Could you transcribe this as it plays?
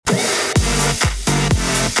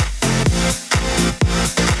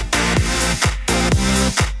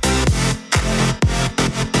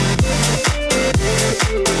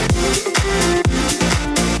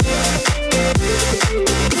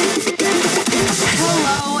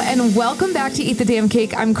and welcome back to Eat the Damn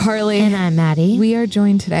Cake. I'm Carly. And I'm Maddie. We are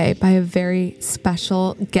joined today by a very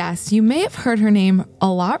special guest. You may have heard her name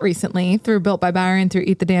a lot recently through Built by Marin, through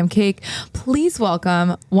Eat the Damn Cake. Please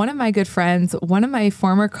welcome one of my good friends, one of my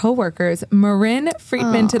former coworkers, Marin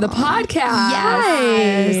Freedman, to the podcast.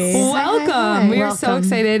 Yes. Welcome. We are so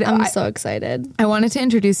excited. I'm so excited. I wanted to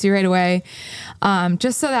introduce you right away,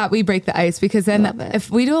 just so that we break the ice, because then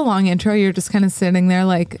if we do a long intro, you're just kind of sitting there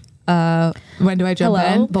like, when do I jump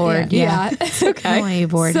in? Bored. Yeah. It's okay. Why are you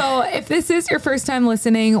bored? So if this is your first time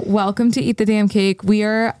listening, welcome to Eat the Damn Cake. We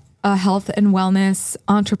are a health and wellness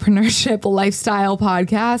entrepreneurship lifestyle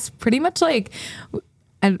podcast. Pretty much like,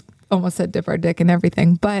 I almost said dip our dick and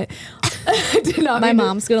everything, but I did not. My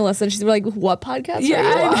mom's going to listen. She's like, what podcast are you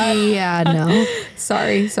on? Yeah, no.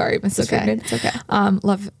 Sorry, Mrs. Freedman. It's okay.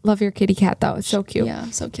 Love your kitty cat though. It's so cute. Yeah,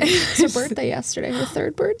 so cute. It's her birthday yesterday, her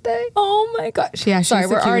third birthday. Oh my gosh. Yeah. Sorry,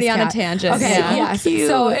 we're already on a tangent. Okay. Yeah. Yes.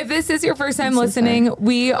 So if this is your first time listening,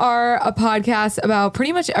 we are a podcast about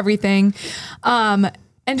pretty much everything.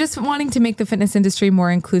 And just wanting to make the fitness industry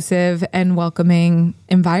more inclusive and welcoming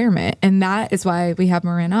environment. And that is why we have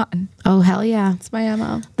Marin on. Oh, hell yeah. It's my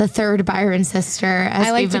MO. The third Byron sister. As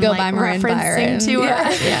I like we've to been, go by Marin Byron. To her.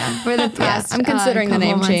 Yeah. For the past I'm considering the couple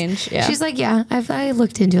name months. change. Yeah. She's like, yeah, I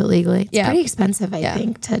looked into it legally. It's Yeah. pretty expensive, I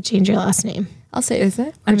think, to change your last name. I'll say Is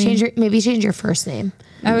it? Or maybe change your first name.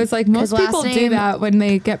 I was like, most 'Cause last people do name- that when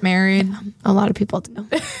they get married. A lot of people do.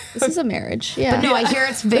 This is a marriage. Yeah. But no, I hear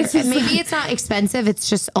it's very, maybe it's not expensive. It's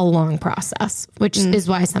just a long process, which is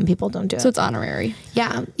why some people don't do it. So it's honorary.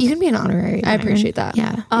 Yeah, you can be an honorary. I appreciate that.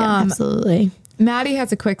 Yeah, absolutely. Maddie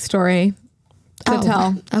has a quick story to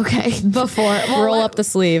tell Okay. before. Roll up the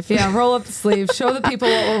sleeve. Yeah, roll up the sleeve. Show the people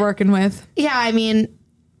what we're working with. Yeah, I mean,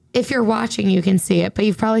 if you're watching, you can see it, but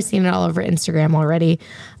you've probably seen it all over Instagram already.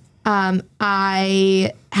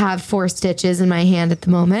 I have 4 stitches in my hand at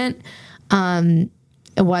the moment.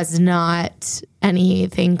 It was not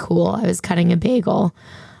anything cool. I was cutting a bagel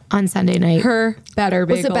on Sunday night. Her better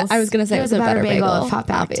bagels. I was going to say it was a better bagel. It fought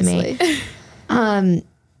back to me.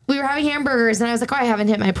 We were having hamburgers and I was like, oh, I haven't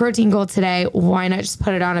hit my protein goal today. Why not just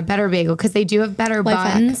put it on a better bagel? Because they do have better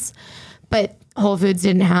buns, but Whole Foods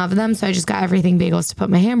didn't have them. So I just got everything bagels to put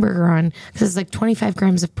my hamburger on because it's like 25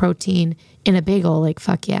 grams of protein in a bagel. Like,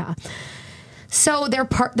 fuck yeah. So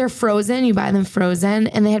they're frozen. You buy them frozen,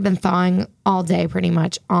 and they had been thawing all day pretty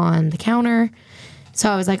much on the counter. So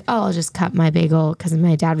I was like, oh, I'll just cut my bagel because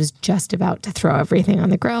my dad was just about to throw everything on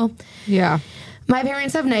the grill. Yeah. My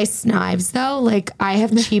parents have nice knives though. Like I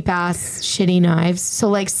have cheap ass shitty knives. So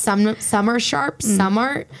like some are sharp, some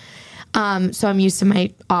aren't. So I'm used to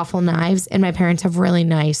my awful knives, and my parents have really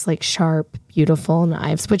nice, like sharp, beautiful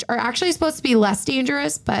knives, which are actually supposed to be less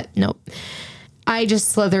dangerous, but nope. I just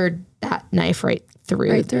slithered that knife right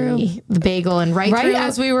through the bagel and right through.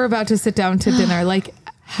 As we were about to sit down to dinner,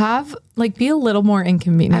 be a little more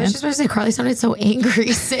inconvenient. I was just about to say, Carly sounded so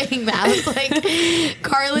angry saying that. Like,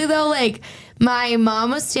 Carly though, like my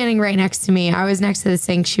mom was standing right next to me. I was next to the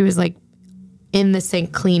sink. She was like in the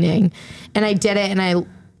sink cleaning, and I did it, and I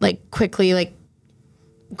like quickly like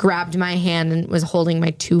grabbed my hand and was holding my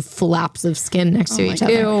 2 flaps of skin next to each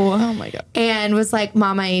other. Ew. Oh my God. And was like,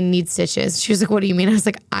 Mom, I need stitches. She was like, what do you mean? I was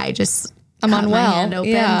like, I'm cut unwell. my hand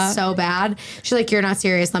open so bad. She's like, you're not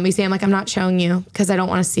serious. Let me see. I'm like, I'm not showing you because I don't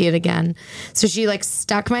want to see it again. So she like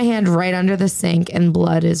stuck my hand right under the sink, and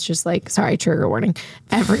blood is just like, sorry, trigger warning,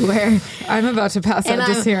 everywhere. I'm about to pass out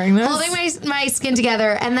just hearing this. Holding my skin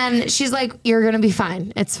together. And then she's like, you're going to be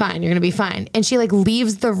fine. It's fine. You're going to be fine. And she like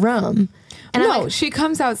leaves the room. And no, she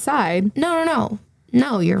comes outside. No,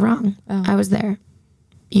 you're wrong. Oh. I was there.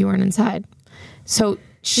 You weren't inside. So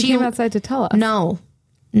She came outside to tell us. No.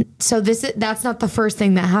 So that's not the first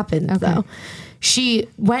thing that happened though. She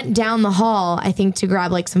went down the hall, I think, to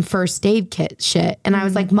grab like some first aid kit shit. And I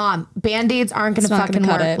was like, Mom, Band-Aids aren't going to fucking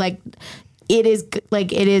work. It. Like it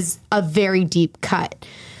is a very deep cut.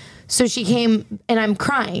 So she came, and I'm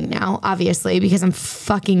crying now, obviously, because I'm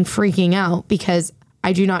fucking freaking out because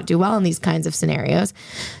I do not do well in these kinds of scenarios.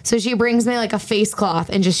 So she brings me like a face cloth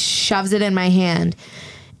and just shoves it in my hand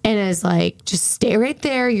and is like, just stay right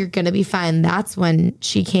there. You're going to be fine. That's when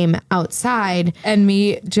she came outside. And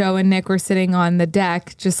me, Joe, and Nick were sitting on the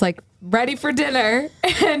deck, just like ready for dinner.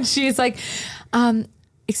 And she's like,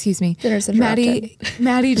 excuse me, Dinner's Maddie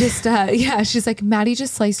just, she's like, Maddie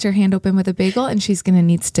just sliced her hand open with a bagel and she's going to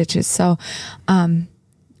need stitches. So,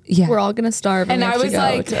 yeah, we're all gonna starve. And I was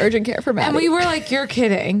like, to urgent care for Maddie. And we were like, you're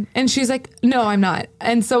kidding. And she's like, no, I'm not.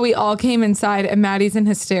 And so we all came inside, and Maddie's in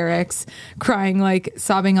hysterics, crying, like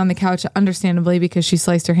sobbing on the couch, understandably, because she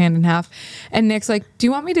sliced her hand in half. And Nick's like, do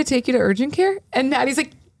you want me to take you to urgent care? And Maddie's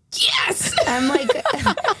like, yes. I'm like,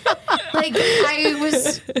 like I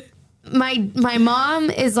was. My mom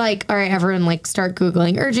is like, all right, everyone, like, start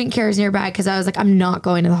Googling urgent cares nearby, because I was like, I'm not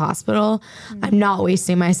going to the hospital. I'm not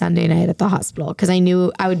wasting my Sunday night at the hospital, because I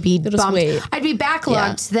knew I would be bummed. I'd be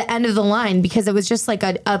backlogged to the end of the line, because it was just like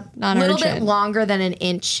a little bit longer than an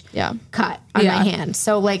inch cut on my hand.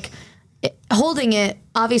 So like holding it,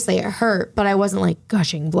 obviously it hurt, but I wasn't like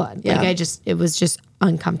gushing blood. Like it was just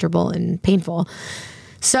uncomfortable and painful.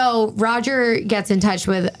 So Roger gets in touch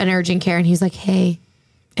with an urgent care, and he's like, hey.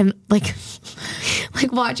 And like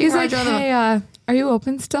watching he's Roger like, hey, are you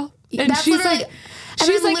open still? And that's she's like,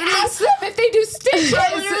 ask them if they do stitches.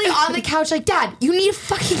 I'm literally on the couch like, Dad, you need to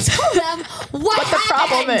fucking tell them what the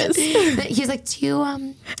problem is. He's like, do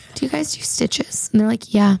you guys do stitches? And they're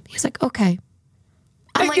like, yeah. He's like, okay.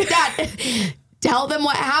 I'm like, Dad, tell them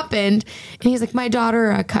what happened. And he's like, my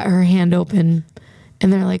daughter cut her hand open.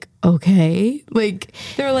 And they're like, okay. Like,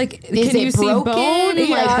 they're like, is can it you broken? see bone?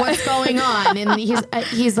 Like, what's going on? And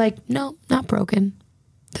he's like, no, not broken.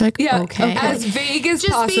 They're like, okay. As vague as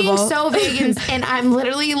just possible. Being so vague. And I'm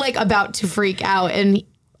literally like about to freak out. And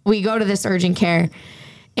we go to this urgent care,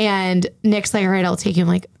 and Nick's like, all right, I'll take him.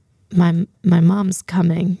 Like, my mom's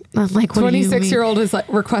coming. I'm like, what 26-year-old is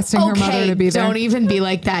like requesting her mother to be there. Don't even be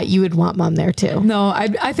like that. You would want mom there too. No,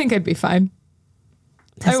 I think I'd be fine.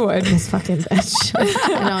 I would. This fucking bitch.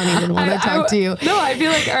 I don't even want to talk to you. No, I'd be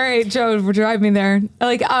like, all right, Joe, drive me there.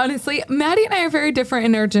 Like, honestly, Maddie and I are very different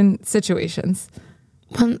in urgent situations.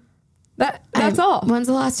 That's all. When's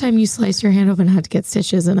the last time you sliced your hand open and had to get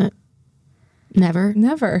stitches in it? Never?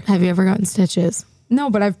 Never. Have you ever gotten stitches?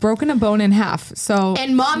 No, but I've broken a bone in half. So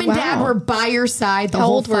And mom and dad were by your side the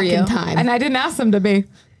whole fucking time. And I didn't ask them to be.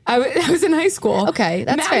 I was in high school. Okay,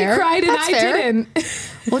 that's Maddie fair. cried and That's I fair. didn't.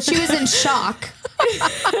 Well, she was in shock.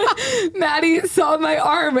 Maddie saw my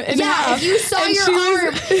arm in half. If you saw and your she was-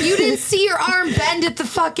 arm, you didn't see your arm bend at the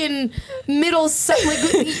fucking middle.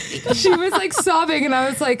 She was like sobbing, and I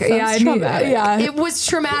was like, traumatic. It was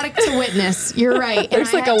traumatic to witness. You're right.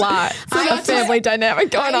 There's like a lot. I It's a family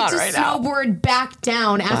dynamic going on I right had to now. snowboard back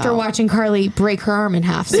down after watching Carly break her arm in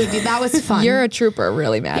half. So that was fun. You're a trooper,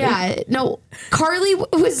 really, Maddie. Yeah, no, Carly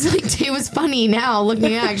was like, it was funny now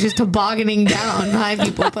looking at just tobogganing down behind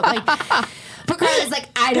people, but Carly's like,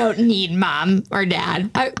 I don't need mom or dad.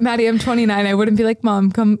 Maddie, I'm 29. I wouldn't be like, Mom,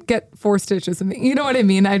 come get 4 stitches of me. You know what I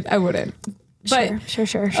mean? I wouldn't. But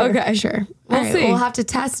Sure. Okay, Sure. We'll see. We'll have to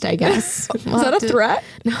test, I guess. Is that a threat?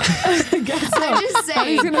 No. I'm just saying.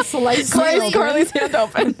 He's gonna slice Carly's hand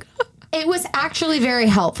open. It was actually very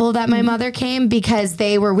helpful that my mother came, because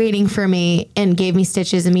they were waiting for me and gave me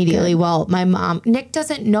stitches immediately. Well, my mom, Nick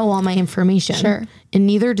doesn't know all my information. Sure. And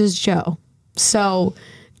neither does Joe. So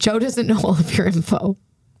Joe doesn't know all of your info.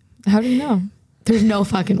 How do you know? There's no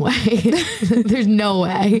fucking way. There's no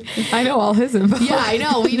way. I know all his info. Yeah, I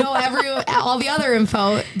know. We know all the other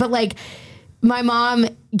info. But like, my mom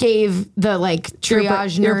gave the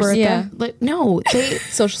triage your nurse. birthday? Yeah. No,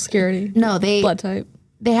 Social security. they Blood type.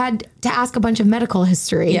 They had to ask a bunch of medical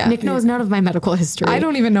history. Yeah. Nick knows none of my medical history. I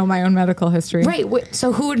don't even know my own medical history. Right.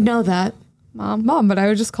 So who would know that? Mom, but I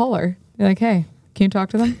would just call her. Be like, hey, can you talk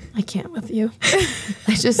to them? I can't with you.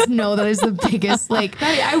 I just know that is the biggest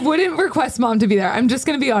Maddie, I wouldn't request mom to be there. I'm just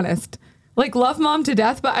going to be honest. Love mom to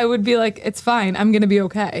death, but I would be like, it's fine. I'm going to be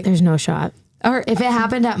okay. There's no shot. Or If it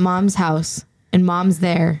happened at mom's house and mom's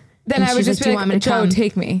there, then and I would she's just like, be "Do you like, want me to Joe, come?"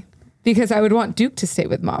 take me. Because I would want Duke to stay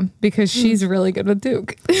with mom because she's really good with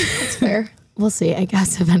Duke. That's fair. We'll see, I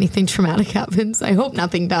guess, if anything traumatic happens. I hope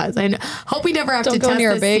nothing does. I hope we never have Don't to go test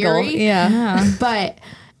near this a bagel. theory. Yeah. But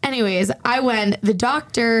anyways, I went. The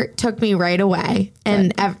doctor took me right away,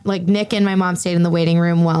 and Nick and my mom stayed in the waiting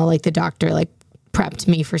room while the doctor prepped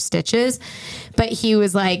me for stitches. But he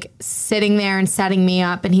was sitting there and setting me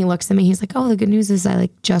up, and he looks at me. He's like, "Oh, the good news is I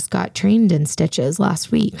just got trained in stitches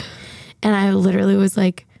last week," and I literally was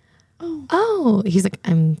like, "Oh." He's like,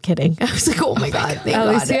 "I'm kidding." I was like, "Oh my God, thank At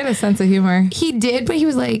God." least he had a sense of humor. He did, but he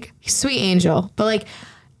was like, sweet angel. But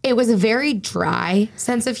it was a very dry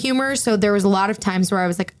sense of humor. So there was a lot of times where I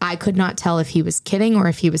was like, I could not tell if he was kidding or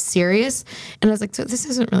if he was serious. And I was like, so this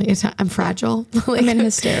isn't really a time. I'm fragile. I'm in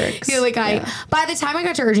hysterics. By the time I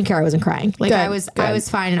got to urgent care, I wasn't crying. I was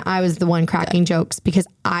fine. And I was the one cracking jokes because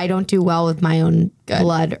I don't do well with my own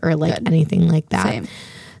blood or anything like that. Same.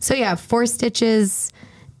 So yeah, 4 stitches,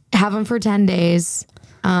 have them for 10 days.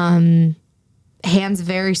 Hands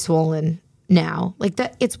very swollen now.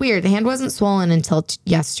 It's weird. The hand wasn't swollen until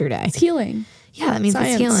yesterday. It's healing. Yeah, that means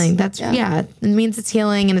Science. it's healing. It means it's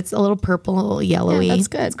healing, and it's a little purple, a little yellowy. Yeah, that's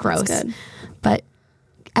good. It's gross. That's good. But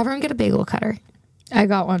everyone get a bagel cutter. I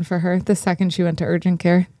got one for her the second she went to urgent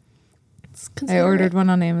care. I ordered one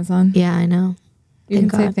on Amazon. Yeah, I know. You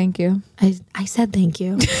Thank can say God. thank you. I said thank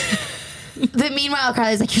you. But meanwhile,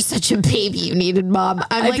 Carly's like, you're such a baby. You needed mom.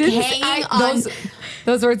 I'm like hanging on.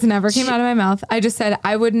 Those words never came out of my mouth. I just said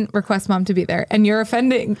I wouldn't request mom to be there, and you're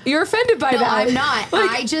offended by No, that. I'm not.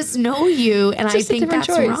 I just know you, and I Just a think different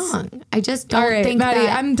that's choice. wrong. I just don't All right, think Maddie,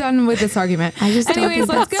 that. I'm done with this argument. I just don't Anyways,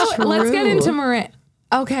 think let's that's go. Let's get true. into Marin.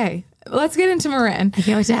 Okay, let's get into Marin. I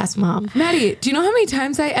can't wait to ask mom. Maddie, do you know how many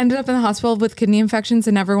times I ended up in the hospital with kidney infections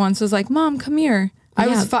and never once was like, "Mom, come here."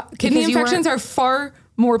 Yeah, Kidney because you infections are far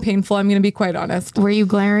more painful. I'm going to be quite honest. Were you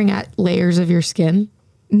glaring at layers of your skin?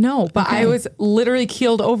 No, but Okay. I was literally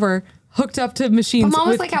keeled over, hooked up to machines. But mom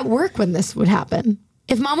was like at work when this would happen.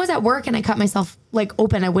 If mom was at work and I cut myself like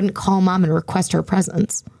open, I wouldn't call mom and request her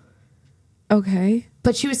presence. okay.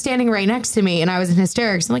 But she was standing right next to me and I was in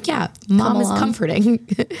hysterics. I'm like, yeah, mom is along. comforting.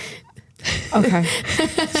 Okay.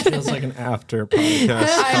 Feels like an after podcast.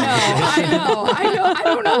 I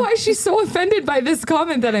don't know why she's so offended by this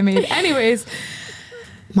comment that I made. Anyways,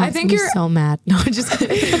 Mom's I think gonna be you're so mad. No, I'm just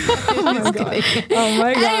kidding. Oh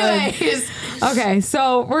my god. Anyways, Okay,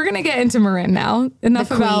 so we're gonna get into Marin now. Enough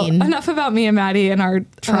The about queen. me and Maddie and our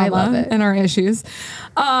love trauma it. and our issues.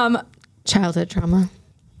 childhood trauma.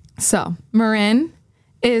 So Marin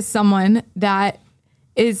is someone that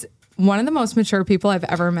is one of the most mature people I've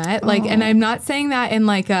ever met. Like, and I'm not saying that in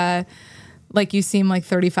like a like you seem like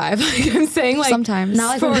 35. Like I'm saying like Sometimes.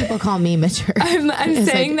 Not like when people call me mature. I'm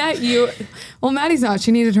It's saying like- that you. Well, Maddie's not.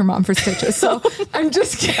 She needed her mom for stitches. So I'm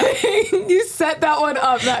just kidding. You set that one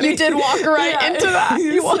up. Maddie. You did walk right into that.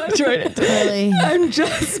 You walked right into it. Really. I'm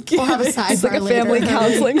just kidding. We'll have a sidebar It's like a later. family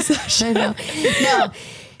counseling session. I know. No.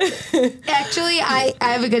 Actually, I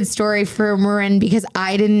have a good story for Marin because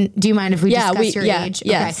I didn't. Do you mind if we discuss your age?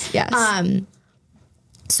 Yes.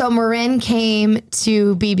 So Marin came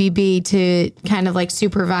to BBB to kind of like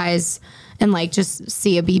supervise and like just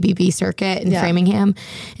see a BBB circuit in Yeah. Framingham.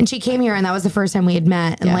 And she came here and that was the first time we had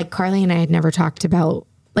met. And Yeah. like Carly and I had never talked about,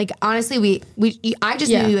 like, honestly, I just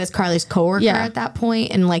Yeah. knew you as Carly's coworker Yeah. at that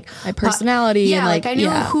point and like My personality Yeah. and, Like, like, I knew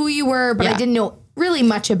yeah. who you were, but I Yeah. didn't know really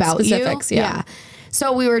much about Specifics, you. yeah.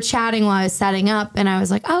 So we were chatting while I was setting up and I was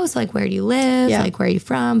like, oh, so like, where do you live? Yeah. Like, where are you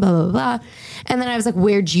from? Blah, blah, blah. And then I was like,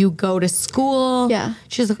 where'd you go to school? Yeah.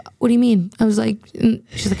 She was like, what do you mean? I was like,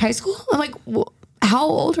 she's like, high school? I'm like, how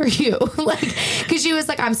old are you? Like, cause she was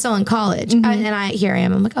like, I'm still in college. And here I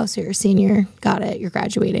am. I'm like, oh, so you're a senior. Got it. You're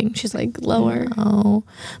graduating. She's like, Lower. oh,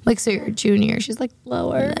 I'm like, so you're a junior. She's like,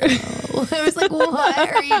 Lower. no. I was like, what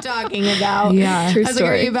are you talking about? Yeah. True I was like,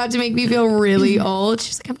 are story. you about to make me feel really old?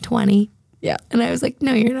 She's like, I'm 20. Yeah. And I was like,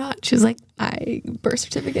 no, you're not. She was like, Birth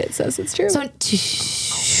certificate says it's true. so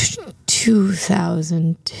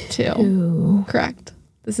 2002. Correct.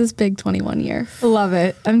 This is big 21 year. Love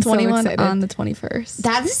it. I'm 21 so excited. on the 21st.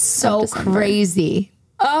 That is so December. crazy.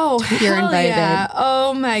 Oh, You're hell invited. Yeah.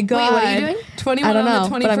 Oh my god. what are you doing? 21 I don't on know, the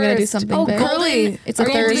 21st. but I'm gonna do something Oh, big. girly. It's a Are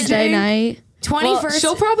you Thursday DJing? night. 21st. Well,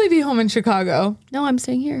 she'll probably be home in Chicago. No, I'm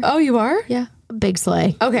staying here. Oh, you are? Yeah. Big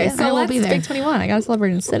sleigh. Okay, Yeah. so I will let's be there. Big 21. I gotta celebrate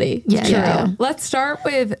in the city. Yeah, It's yeah. true. Let's start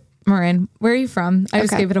with Marin. Where are you from? I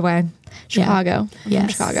just Okay. gave it away. Chicago. I'm Yes. from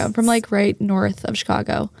Chicago. I'm from like right north of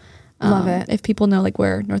Chicago. Love it. If people know like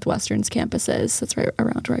where Northwestern's campus is, that's right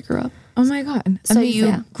around where I grew up. Oh my god. So you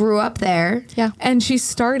Yeah. grew up there. Yeah. And she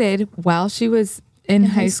started while she was in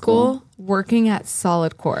high high school working at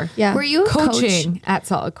Solid Core. Yeah. Were you a Coaching coach? at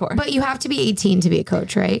Solid Core. But you have to be 18 to be a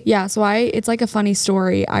coach, right? Yeah, so it's like a funny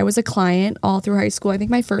story. I was a client all through high school. I think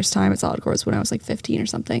my first time at Solid Core was when I was like 15 or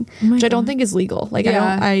something, which I don't think is legal. Like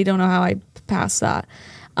Yeah. I don't know how I passed that.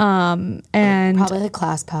 And Probably the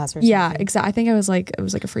class pass or something. yeah, exactly. I think it was like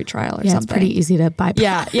a free trial or Yeah, something. it's pretty easy to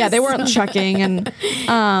bypass. Yeah, they weren't checking and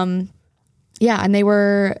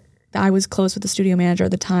and I was close with the studio manager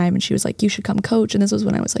at the time and she was like, you should come coach. And this was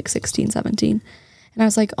when I was like 16, 17. And I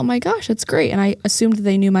was like, oh my gosh, that's great. And I assumed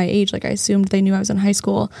they knew my age. Like I assumed they knew I was in high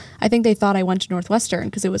school. I think they thought I went to Northwestern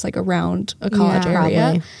because it was like around a college Yeah, area.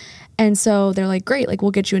 probably. And so they're like, great, like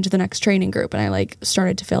we'll get you into the next training group. And I like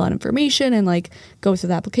started to fill out information and like go through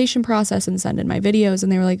the application process and send in my videos.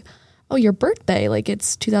 And they were like, oh, your birthday, like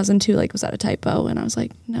it's 2002. Like, was that a typo? And I was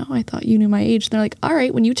like, no, I thought you knew my age. And they're like, all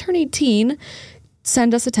right, when you turn 18,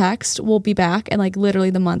 send us a text. We'll be back. And like literally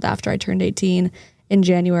the month after I turned 18 in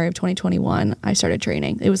January of 2021, I started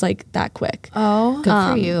training. It was like that quick. oh.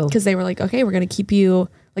 Good for you. Because they were like, okay, we're going to keep you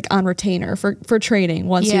like on retainer for training.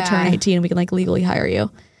 Once you Yeah. turn 18, we can like legally hire you.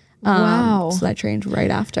 Wow. So I trained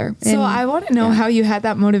right after. So And- I want to know how you had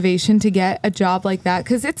that motivation to get a job like that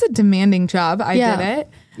because it's a demanding job. I Yeah. did it.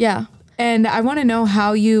 Yeah. And I want to know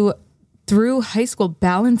how you, through high school,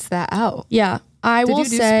 balanced that out. Yeah. I Did will you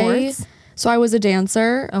do say, sports? So I was a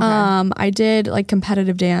dancer. Okay. I did like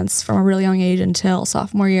competitive dance from a really young age until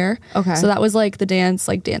sophomore year. Okay. So that was like the dance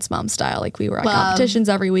mom style. Like we were at Love. competitions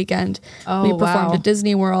every weekend. Oh, We performed wow. at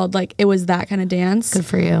Disney World. Like it was that kind of dance. Good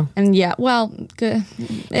for you. And yeah, well, good.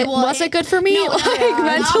 Wasn't good for me. No, like mentally.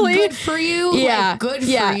 mentally. Good for you. Yeah. Like, good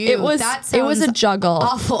yeah. for you. It was That it was a sounds juggle.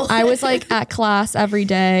 awful. I was like at class every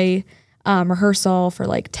day, rehearsal for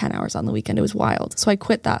like 10 hours on the weekend. It was wild. So I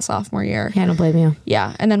quit that sophomore year. Yeah, I don't blame you.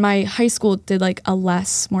 Yeah. And then my high school did like a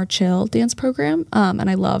more chill dance program. And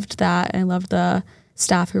I loved that. And I loved the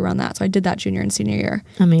staff who run that. So I did that junior and senior year.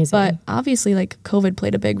 Amazing. But obviously like COVID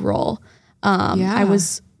played a big role. I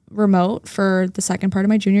was remote for the second part of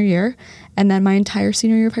my junior year. And then my entire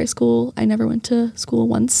senior year of high school, I never went to school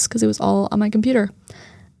once because it was all on my computer.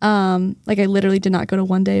 Like I literally did not go to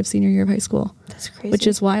one day of senior year of high school. That's crazy. Which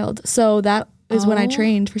is wild. So that is when I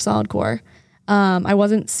trained for solid core. I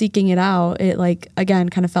wasn't seeking it out. It like, again,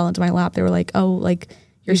 kind of fell into my lap. They were like, oh, like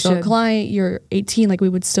you're still a client, you're 18. Like we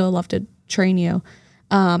would still love to train you.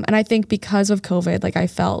 And I think because of COVID, like I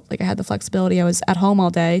felt like I had the flexibility. I was at home all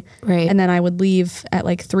day. Right. And then I would leave at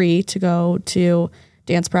like 3 to go to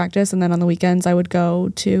dance practice. And then on the weekends I would go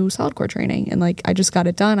to solid core training. And like, I just got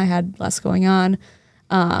it done. I had less going on.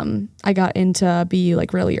 I got into BU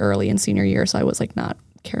like really early in senior year. So I was like not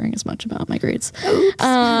caring as much about my grades.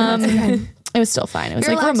 It was still fine. It was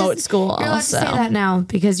like remote school You're allowed also. to say that now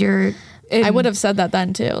because you're... I would have said that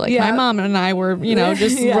then too. Like my mom and I were,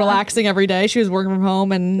 just relaxing every day. She was working from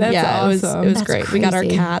home and That's it was awesome. great. We got our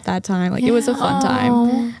crazy. cat that time. Like it was a fun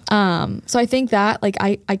time. So I think that like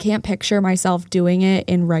I can't picture myself doing it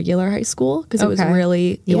in regular high school because it was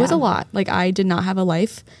really, it was a lot. Like I did not have a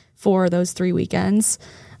life for those 3 weekends.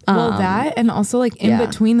 Well, that and also like in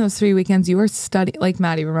between those 3 weekends, you were studying. Like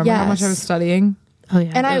Maddie, remember how much I was studying? Oh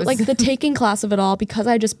yeah. And I like the taking class of it all because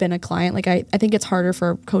I just been a client. Like I think it's harder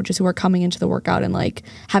for coaches who are coming into the workout and like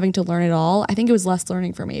having to learn it all. I think it was less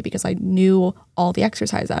learning for me because I knew all the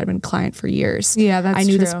exercise. I'd been a client for years. Yeah, that's I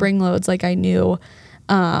knew the true. spring loads. Like I knew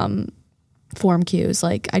form cues.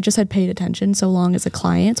 Like I just had paid attention so long as a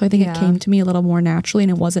client. So I think it came to me a little more naturally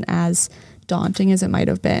and it wasn't as daunting as it might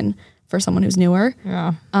have been for someone who's newer.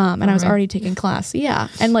 Yeah. And I was already taking class. Yeah.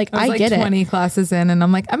 And like I was get 20 classes in and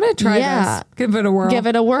I'm like, I'm going to try this. Give it a whirl. Give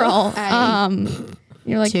it a whirl.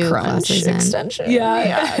 You're like 2 crunch classes in. extension.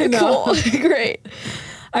 Yeah. I know. Cool. Great.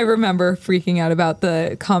 I remember freaking out about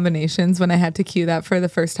the combinations when I had to cue that for the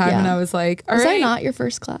first time. Yeah. And I was like, all Was right. I not your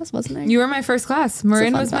first class? Wasn't I? You were my first class.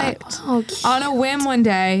 Marin fun was fact. on a whim one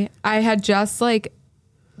day. I had just like,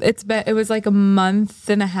 it was like a month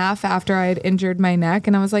and a half after I had injured my neck.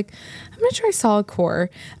 And I was like, I'm going to try solid core.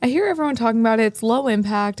 I hear everyone talking about it. It's low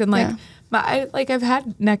impact. And like, I've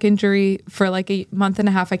had neck injury for like a month and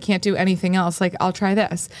a half. I can't do anything else. Like I'll try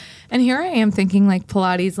this. And here I am thinking like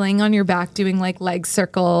Pilates, laying on your back, doing like leg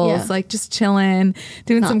circles, like just chilling,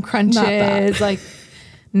 doing some crunches. Like,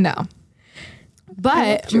 no.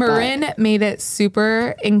 But Marin made it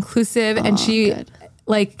super inclusive and she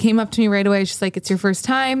like came up to me right away. She's like, it's your first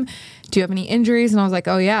time. Do you have any injuries? And I was like,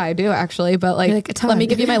 oh yeah, I do actually. But like let me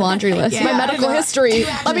give you my laundry list, my medical history.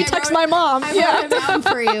 Let me text my mom. I wrote it down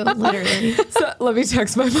for you, literally. So let me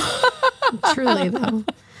text my mom. Truly though.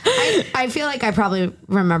 I feel like I probably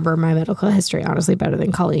remember my medical history honestly better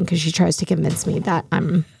than Colleen because she tries to convince me that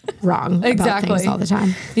I'm wrong about things all the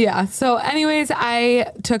time. Yeah. So anyways,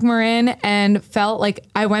 I took Marin and felt like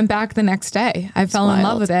I went back the next day. I fell in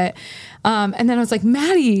love with it. And then I was like,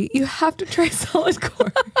 Maddie, you have to try solid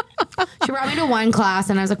core. She brought me to one class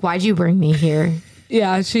and I was like, why'd you bring me here?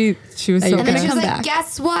 Yeah, she was so And then good. she was come like, back.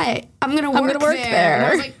 guess what? I'm going to work there. And I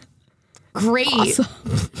was like, great. Awesome.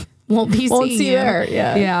 Won't see you there.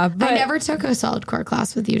 Yeah. Yeah. But I never took a solid core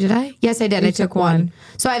class with you, did I? Yes, I did. I took one.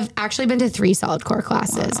 So I've actually been to 3 solid core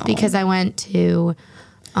classes because I went to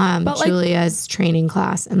Julia's training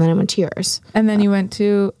class and then I went to yours. And then you went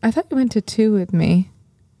to, I thought you went to 2 with me.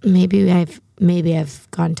 Maybe I've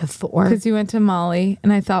gone to 4. Because you went to Molly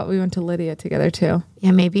and I thought we went to Lydia together too.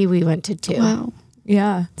 Yeah, maybe we went to 2. Wow.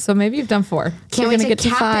 Yeah. So maybe you've done 4. Can't We're wait gonna get to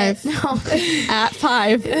cap 5. it. No. At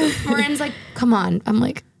 5. Marin's like, come on. I'm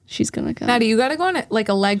like, She's gonna go. Maddie, you got to go on like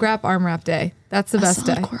a leg wrap, arm wrap day. That's the best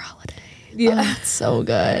day. Solid core holiday. Yeah. Oh, that's so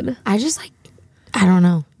good. I just like, I don't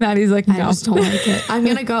know. Maddie's like, no. I just don't like it. I'm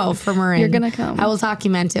gonna go for Marin. You're gonna come. I will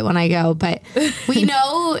document it when I go. But we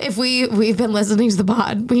know if we've been listening to the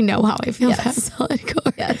pod, we know how I feel about solid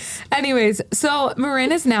core. Yes. Anyways, so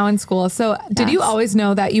Marin is now in school. So did you always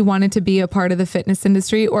know that you wanted to be a part of the fitness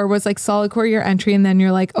industry, or was like solid core your entry and then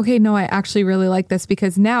you're like, okay, no, I actually really like this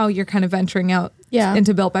because now you're kind of venturing out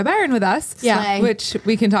into Built by Byron with us. Yeah. Which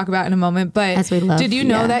we can talk about in a moment. But As we love. did you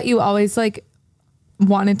know that you always like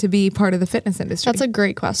wanted to be part of the fitness industry? That's a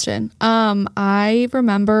great question. I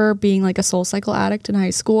remember being like a SoulCycle addict in high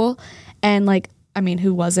school, and like, I mean,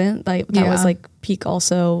 who wasn't? Like that was like peak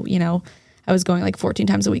also, you know, I was going like 14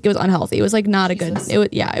 times a week. It was unhealthy. It was like not a good,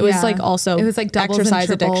 it was like also, it was like exercise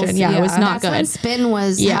addiction. Yeah, it was not That's good. when spin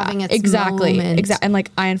was having its exactly. moment. And like,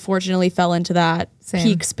 I unfortunately fell into that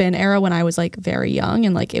peak spin era when I was like very young,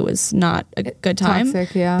 and like, it was not a good time.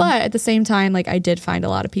 Toxic, yeah. But at the same time, like I did find a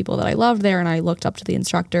lot of people that I loved there, and I looked up to the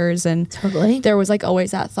instructors, and there was like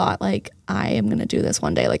always that thought, like, I am going to do this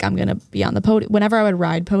one day. Like I'm going to be on the podium. Whenever I would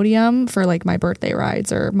ride podium for like my birthday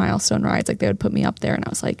rides or milestone rides, like they would put me up there, and I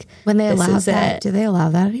was like, when they allowed that, do they allow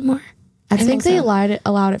that anymore? I think they allowed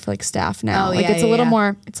it for like staff now. Oh, like yeah, it's a little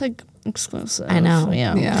more, it's like exclusive. I know.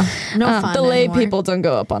 Yeah. No fun the lay anymore. people don't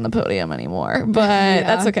go up on the podium anymore, but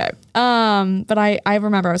that's okay. But I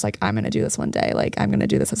remember I was like, I'm going to do this one day. Like I'm going to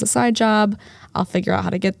do this as a side job. I'll figure out how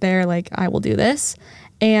to get there. Like I will do this.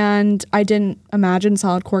 And I didn't imagine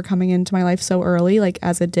solid core coming into my life so early, like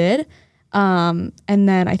as it did. And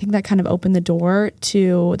then I think that kind of opened the door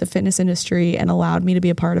to the fitness industry and allowed me to be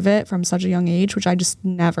a part of it from such a young age, which I just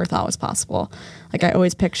never thought was possible. Like I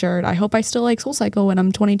always pictured, I hope I still like SoulCycle when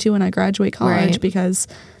I'm 22 and I graduate college, because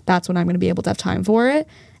that's when I'm going to be able to have time for it.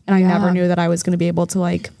 And I never knew that I was going to be able to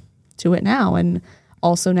like do it now. And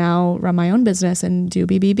also now run my own business and do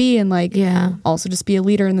BBB and like also just be a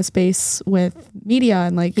leader in the space with media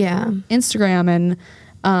and like Instagram.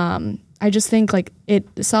 And I just think like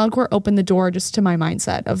solid core opened the door just to my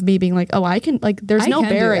mindset of me being like, oh, I can, like, there's no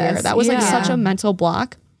barrier. That was like such a mental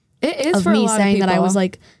block. It is of for me a lot saying of people. that I was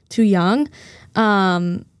like too young.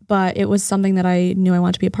 But it was something that I knew I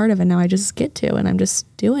wanted to be a part of, and now I just get to, and I'm just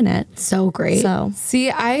doing it. So great. So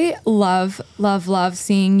see, I love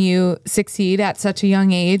seeing you succeed at such a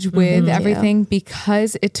young age with everything,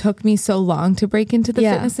 because it took me so long to break into the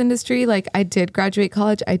fitness industry. Like I did graduate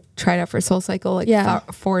college. I tried out for SoulCycle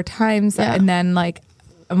like 4 times. And then like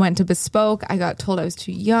I went to Bespoke. I got told I was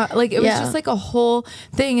too young. Like it was just like a whole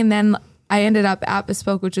thing. And then I ended up at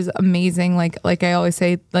Bespoke, which is amazing. Like I always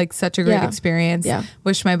say, like such a great experience.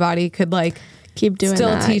 Wish my body could like keep doing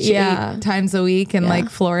still that. teach 8 times a week and like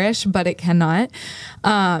flourish, but it cannot.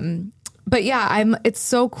 But yeah, it's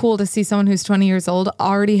so cool to see someone who's 20 years old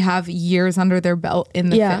already have years under their belt in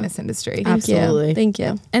the fitness industry. Absolutely. Thank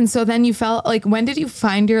you. And so then you felt like, when did you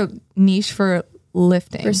find your niche for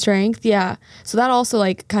lifting? For strength? Yeah. So that also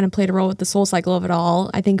like kind of played a role with the SoulCycle of it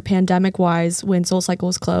all. I think pandemic wise, when SoulCycle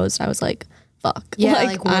was closed, I was like, fuck. Yeah,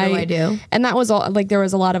 like what do I do? And that was all, like there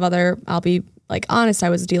was a lot of other, I'll be like honest, I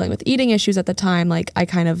was dealing with eating issues at the time. Like I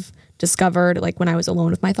kind of discovered, like when I was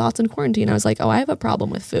alone with my thoughts in quarantine, I was like, oh, I have a problem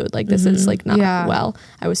with food. Like this is like not well.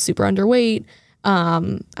 I was super underweight.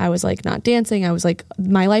 I was like not dancing. I was like,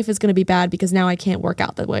 my life is going to be bad because now I can't work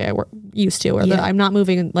out the way I used to, or that I'm not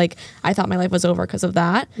moving. Like I thought my life was over because of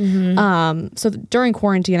that. So during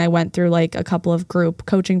quarantine, I went through like a couple of group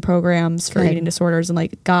coaching programs for eating disorders and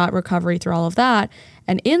like got recovery through all of that.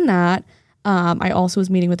 And in that, I also was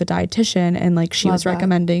meeting with a dietitian, and like she was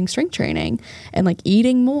recommending strength training and like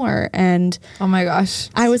eating more. And oh my gosh,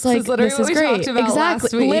 I was like, this is great.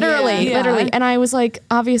 Exactly. Literally. And I was like,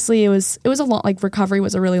 obviously it was a lot, like recovery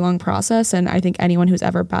was a really long process. And I think anyone who's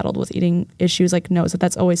ever battled with eating issues like knows that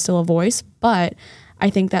that's always still a voice. But I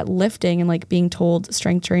think that lifting and like being told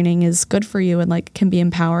strength training is good for you and like can be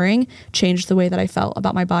empowering changed the way that I felt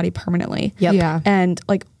about my body permanently. Yeah. And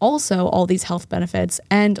like also all these health benefits,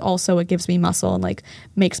 and also it gives me muscle and like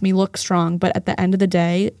makes me look strong. But at the end of the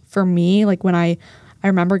day, for me, like when I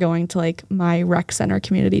remember going to like my rec center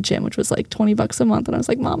community gym, which was like $20 a month. And I was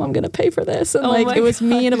like, Mom, I'm going to pay for this. And like, it was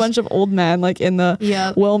me and a bunch of old men, like in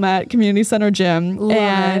the Wilmette community center gym.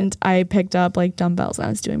 I picked up like dumbbells and I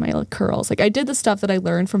was doing my like curls. Like I did the stuff that I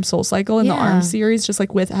learned from SoulCycle in the arm series, just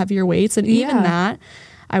like with heavier weights. And even that,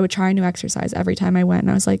 I would try a new exercise every time I went. And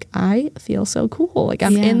I was like, I feel so cool. Like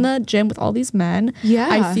I'm in the gym with all these men.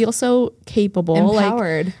 I feel so capable.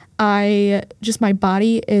 Empowered. Like my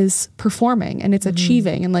body is performing and it's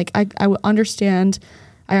achieving. And like, I understood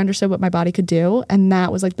what my body could do. And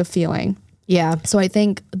that was like the feeling. Yeah. So I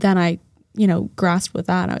think then I, grasped with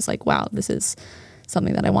that and I was like, wow, this is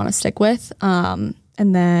something that I want to stick with. And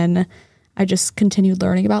then I just continued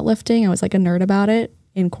learning about lifting. I was like a nerd about it.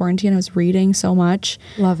 In quarantine, I was reading so much.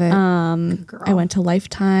 Love it. I went to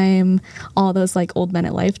Lifetime. All those like old men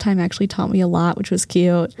at Lifetime actually taught me a lot, which was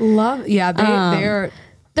cute. They're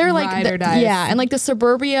they're like, ride or die. yeah. And like the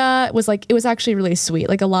suburbia was like, it was actually really sweet.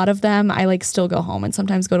 Like a lot of them, I like still go home and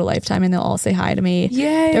sometimes go to Lifetime and they'll all say hi to me.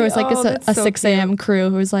 Yay. There was like that's a so 6 a.m. crew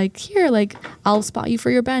who was like, here, like I'll spot you for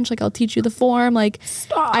your bench. Like I'll teach you the form. Like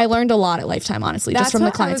I learned a lot at Lifetime, honestly, That's just from the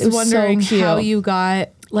what clients. I was wondering so cute. how you got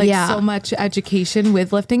like so much education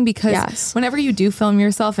with lifting, because whenever you do film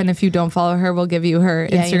yourself, and if you don't follow her, we'll give you her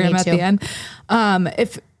Instagram at the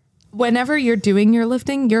end. Whenever you're doing your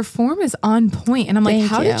lifting, your form is on point. And I'm like,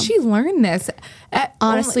 how did she learn this?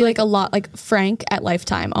 Honestly, like a lot, like Frank at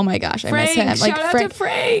Lifetime. Oh my gosh, I miss him. Like shout out to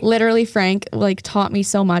Frank. Literally, Frank like taught me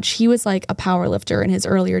so much. He was like a power lifter in his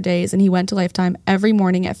earlier days, and he went to Lifetime every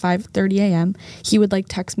morning at 5:30 a.m. He would like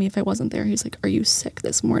text me if I wasn't there. He's like, "Are you sick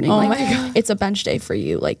this morning? Oh like, my God. It's a bench day for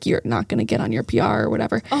you. Like you're not gonna get on your PR or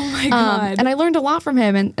whatever." Oh my God. And I learned a lot from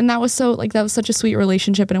him, and that was so like that was such a sweet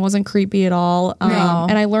relationship, and it wasn't creepy at all. No.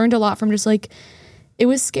 And I learned a lot from just like. It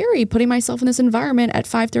was scary putting myself in this environment at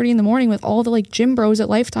 5:30 in the morning with all the like gym bros at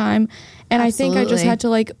Lifetime. And I think I just had to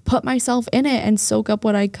like put myself in it and soak up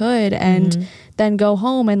what I could and then go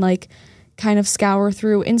home and like kind of scour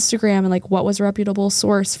through Instagram and like what was a reputable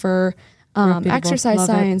source for exercise Love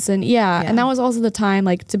science. And and that was also the time,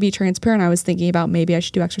 like to be transparent, I was thinking about maybe I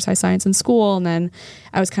should do exercise science in school. And then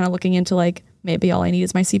I was kind of looking into like, maybe all I need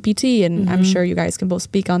is my CPT. And I'm sure you guys can both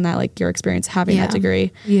speak on that, like your experience having that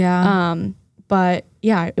degree. Yeah. But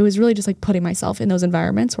yeah, it was really just like putting myself in those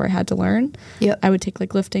environments where I had to learn. Yep. I would take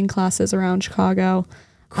like lifting classes around Chicago.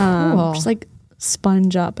 Cool. Just like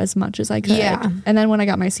sponge up as much as I could. Yeah. And then when I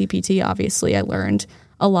got my CPT, obviously I learned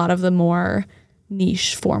a lot of the more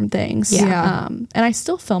niche form things. Yeah. And I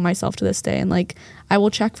still film myself to this day, and like I will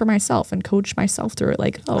check for myself and coach myself through it.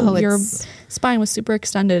 Like, your spine was super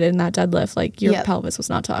extended in that deadlift. Like your pelvis was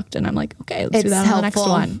not tucked. And I'm like, okay, let's do that on the next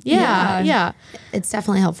one. Yeah. It's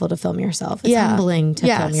definitely helpful to film yourself. It's humbling to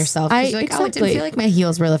film yourself. You're like, oh, it didn't feel like my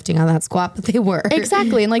heels were lifting on that squat, but they were.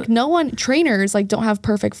 Exactly. And like trainers like don't have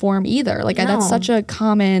perfect form either. Like that's such a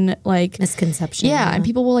common like misconception. Yeah. And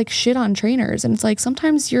people will like shit on trainers. And it's like,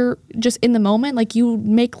 sometimes you're just in the moment, like you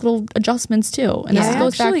make little adjustments too. And this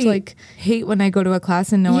goes back to like, hate when I go to a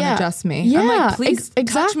class and no one adjusts me. Yeah, I'm like, please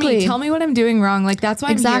touch me. Tell me what I'm doing wrong. Like that's why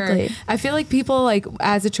I'm here. I feel like people like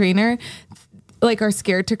as a trainer like are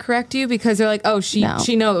scared to correct you because they're like, oh, she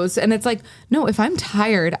knows. And it's like, no, if I'm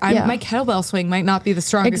tired, my kettlebell swing might not be the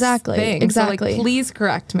strongest thing. So like, please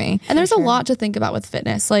correct me. And there's a lot to think about with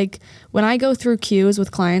fitness. Like when I go through cues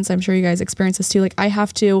with clients, I'm sure you guys experience this too. Like I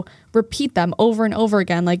have to repeat them over and over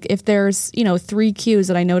again. Like if there's, 3 cues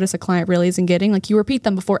that I notice a client really isn't getting, like you repeat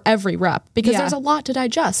them before every rep because there's a lot to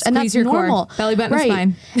digest. And that's your normal. Core. Belly button,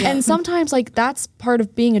 spine. Yeah. And sometimes like that's part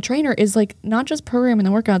of being a trainer is like not just programming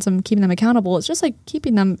the workouts and keeping them accountable. It's just like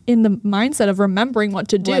keeping them in the mindset of remembering what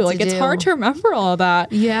to do. It's hard to remember all of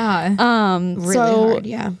that. Yeah. Really hard.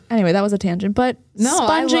 Yeah. Anyway, that was a tangent, but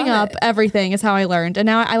sponging up everything is how I learned. And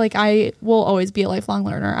now I will always be a lifelong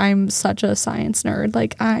learner. I'm such a science nerd.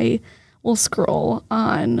 Like I will scroll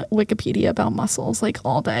on Wikipedia about muscles like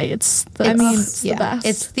all day. It's the best.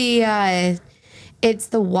 It's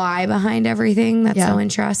the why behind everything that's so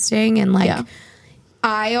interesting. And like,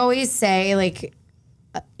 I always say like,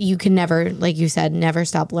 you can never, like you said, never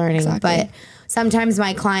stop learning. But sometimes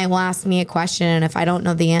my client will ask me a question, and if I don't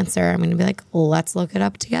know the answer, I'm going to be like, well, let's look it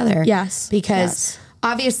up together. Yes. Because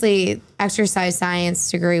obviously exercise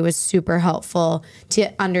science degree was super helpful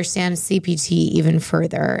to understand CPT even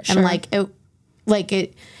further. Sure. And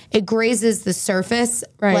it grazes the surface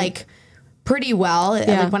like pretty well.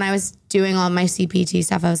 Yeah. Like when I was doing all my CPT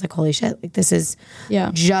stuff, I was like, holy shit, like this is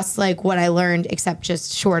just like what I learned, except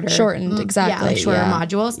just shortened. Exactly. Yeah, like shorter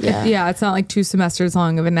modules. Yeah, it's not like 2 semesters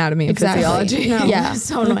long of anatomy and physiology. No,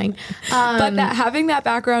 so annoying. But having that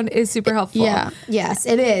background is super helpful. Yeah. Yes,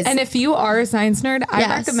 it is. And if you are a science nerd,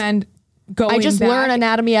 I recommend going I just back. learn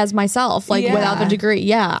anatomy as myself, like without the degree.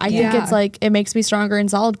 Yeah. I think it's like, it makes me stronger in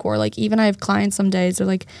solid core. Like even I have clients some days, they're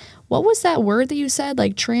like, what was that word that you said?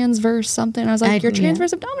 Like transverse something. I was like, your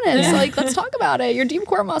transverse abdominis. Yeah. Like, let's talk about it. Your deep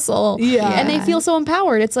core muscle. Yeah. And they feel so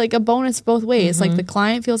empowered. It's like a bonus both ways. Like the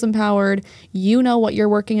client feels empowered. You know what you're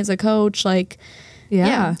working as a coach. Like,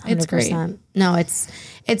 it's great. No, it's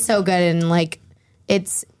so good. And like,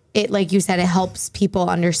 like you said, it helps people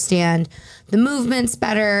understand the movements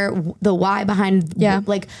better, the why behind.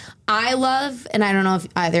 Like I love, and I don't know if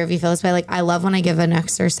either of you feel this way, like I love when I give an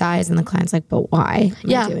exercise and the client's like, but why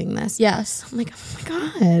am I doing this? Yes. I'm like, oh my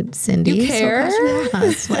God, Cindy. You care?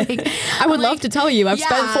 So like, I would love to tell you. I've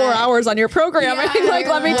spent 4 hours on your programming. Like,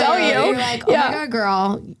 let me tell you. You're like, oh my God,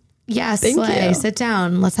 girl. Yes. Thank you. Sit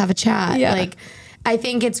down. Let's have a chat. Yeah. Like, I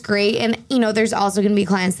think it's great. And, you know, there's also going to be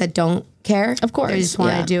clients that don't care. Of course. They just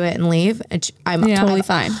want to do it and leave. I'm Totally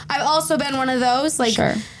fine. I've also been one of those. Like,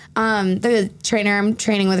 Sure. The trainer I'm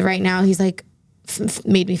training with right now, he's like,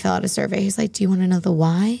 made me fill out a survey. He's like, do you want to know the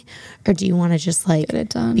why? Or do you want to just like Get it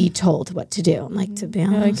done. be told what to do? I'm like, to be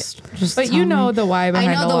honest. just But you tell know me. the why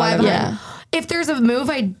behind I know a the lot why of behind it. If there's a move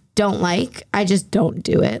I don't like, I just don't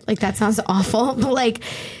do it. Like, that sounds awful. But like,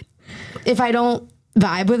 if I don't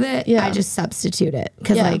vibe with it, I just substitute it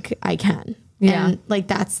because like I can. Yeah. And like,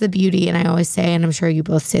 that's the beauty. And I always say, and I'm sure you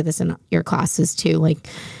both say this in your classes too, like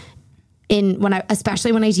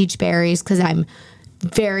especially when I teach berries, because I'm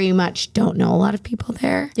very much don't know a lot of people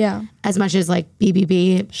there. Yeah. As much as like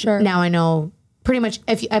BBB. Sure. Now I know pretty much,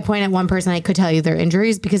 if I point at one person, I could tell you their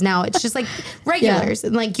injuries, because now it's just like regulars.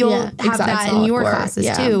 And like, you'll have that in Solid your core.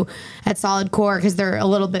 classes too at Solid Core, because they're a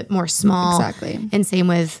little bit more small. Exactly. And same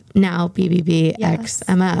with now BBB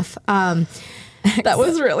XMF. That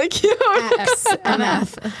was really cute.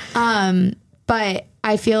 XMF. But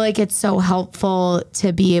I feel like it's so helpful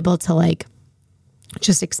to be able to like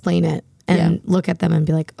just explain it and look at them and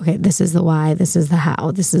be like, okay, this is the why, this is the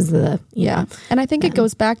how, this is the And I think it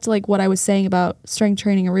goes back to like what I was saying about strength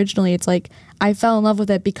training originally. It's like I fell in love with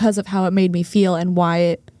it because of how it made me feel and why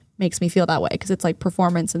it makes me feel that way, because it's like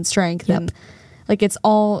performance and strength and like it's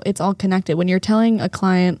all connected. When you're telling a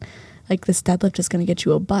client like this deadlift is going to get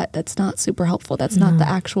you a butt, that's not super helpful. That's not the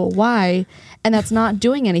actual why, and that's not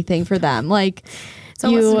doing anything for them. Like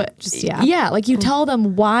like you tell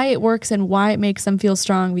them why it works and why it makes them feel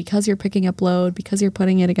strong, because you're picking up load, because you're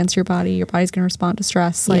putting it against your body. Your body's going to respond to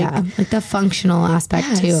stress. Like like the functional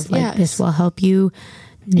aspect too of like this will help you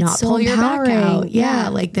not so pull your back out. Yeah.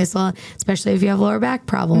 Like this will, especially if you have lower back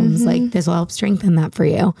problems, like this will help strengthen that for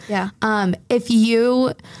you. Yeah. If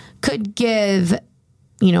you could give,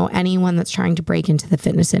 you know, anyone that's trying to break into the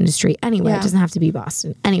fitness industry anywhere, it doesn't have to be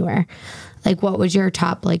Boston, anywhere, like what would your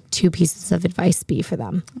top like 2 pieces of advice be for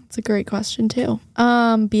them? That's a great question too.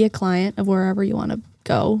 Be a client of wherever you want to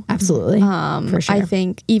go. Absolutely. For sure. I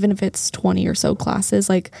think even if it's 20 or so classes,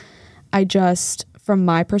 like from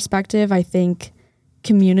my perspective, I think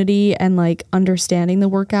community and like understanding the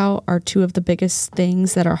workout are 2 of the biggest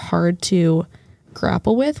things that are hard to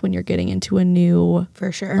grapple with when you're getting into a new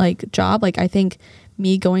like job. Like I think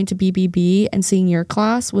me going to BBB and seeing your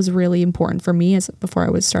class was really important for me before I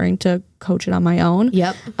was starting to coach it on my own.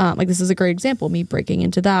 Like this is a great example, me breaking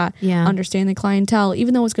into that, understanding the clientele,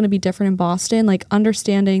 even though it's going to be different in Boston, like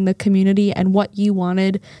understanding the community and what you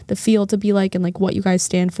wanted the field to be like and like what you guys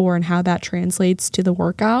stand for and how that translates to the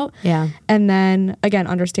workout. And then again,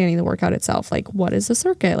 understanding the workout itself, like what is the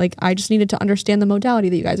circuit? Like I just needed to understand the modality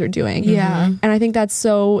that you guys are doing. And I think that's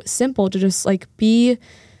so simple to just like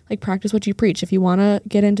practice what you preach. If you want to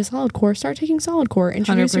get into Solid Core, start taking Solid Core,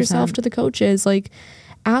 introduce 100%. yourself to the coaches, like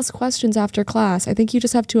ask questions after class. I think you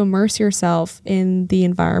just have to immerse yourself in the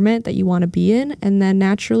environment that you want to be in. And then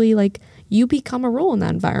naturally, like you become a role in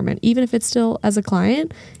that environment, even if it's still as a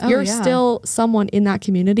client, you're still someone in that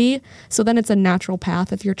community. So then it's a natural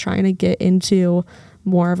path if you're trying to get into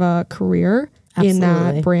more of a career in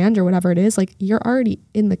that brand or whatever it is, like you're already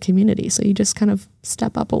in the community. So you just kind of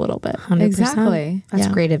step up a little bit. 100%. Exactly. That's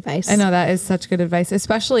great advice. I know that is such good advice,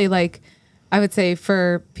 especially like I would say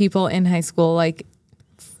for people in high school, like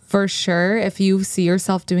for sure, if you see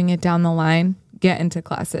yourself doing it down the line, get into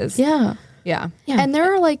classes. Yeah. And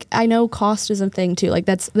there are like, I know cost is a thing too. Like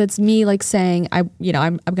that's me like saying, I'm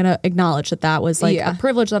going to acknowledge that was like a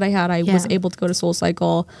privilege that I had. I was able to go to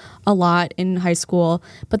SoulCycle a lot in high school,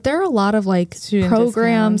 but there are a lot of like student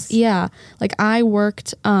programs. discounts. Yeah. Like I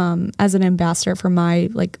worked as an ambassador for my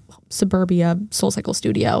like suburbia SoulCycle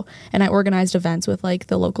studio, and I organized events with like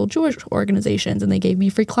the local Jewish organizations, and they gave me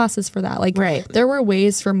free classes for that. Like there were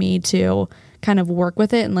ways for me to kind of work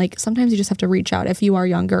with it, and like sometimes you just have to reach out. If you are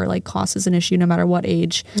younger, like cost is an issue no matter what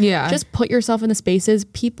age. Just put yourself in the spaces.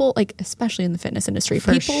 People, like especially in the fitness industry,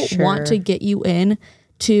 people want to get you in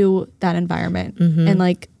to that environment. And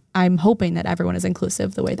like I'm hoping that everyone is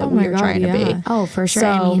inclusive the way that we're trying to be. Oh, for sure.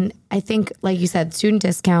 I mean, I think like you said, student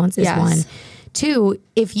discounts is one. 2,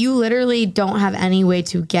 if you literally don't have any way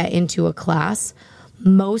to get into a class,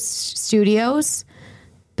 most studios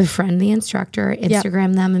befriend the instructor,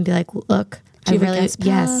 Instagram them and be like, look, Do you have a guest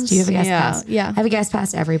pass? Do you have a guest pass? Yeah. I have a guest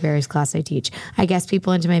pass to every Barry's class I teach. I guest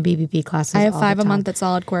people into my BBB classes. I have all 5 the a time. month at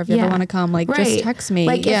Solid Core. If you ever want to come, like just text me.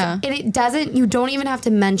 Like, yeah. and it doesn't, you don't even have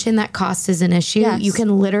to mention that cost is an issue. Yes. You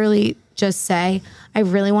can literally just say, I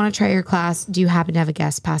really want to try your class. Do you happen to have a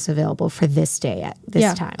guest pass available for this day at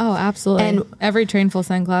this time? Oh, absolutely. And every Train Full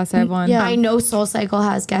Send class I have one. Yeah. I know Soul Cycle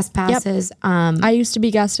has guest passes. I used to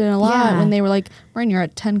be guested in a lot Yeah. when they were like, Marin, you're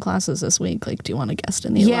at 10 classes this week. Like, do you want to guest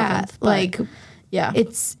in the 11th? Yeah, But, like yeah.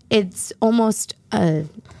 it's almost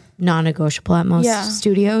non-negotiable at most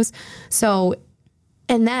studios. So,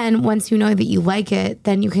 and then once you know that you like it,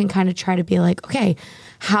 then you can kind of try to be like, okay,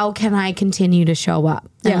 how can I continue to show up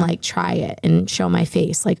and like try it and show my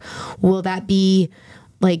face? Like, will that be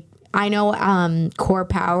like, I know Core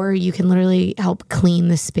Power, you can literally help clean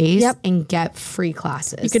the space and get free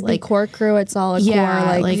classes. You could like, be core crew at Solid Core,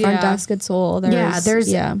 like front desk at Soul.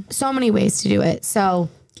 There's so many ways to do it. So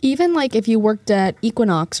even like if you worked at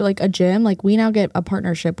Equinox or like a gym, like we now get a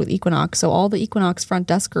partnership with Equinox, so all the Equinox front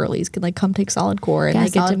desk girlies can like come take Solid Core and they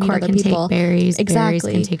get to meet other people. Take berries, exactly.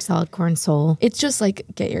 berries can take Solid Core and Soul. It's just like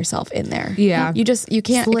get yourself in there. Yeah. You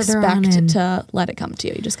can't Slither on expect in. to let it come to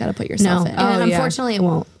you. You just got to put yourself in. And unfortunately it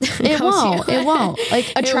won't. It won't.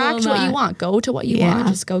 Like attract what you not. want. Go to what you want.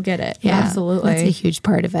 Just go get it. Yeah, Absolutely. That's a huge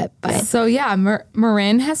part of it. But So yeah,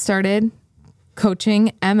 Marin has started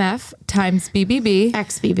coaching MF times BBB.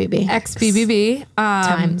 XBBB. XBBB.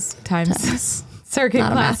 Times. Circuit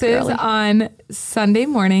Not a math classes girly. on Sunday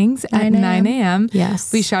mornings at 9 a.m.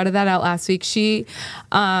 Yes. We shouted that out last week.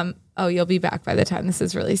 You'll be back by the time this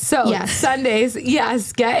is released. So Yes. Sundays,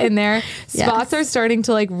 get in there. Spots are starting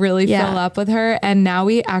to like really fill up with her. And now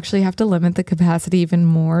we actually have to limit the capacity even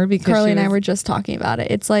more because Carly and I were just talking about it.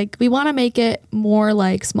 It's like we want to make it more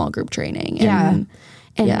like small group training.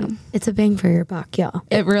 And it's a bang for your buck, y'all.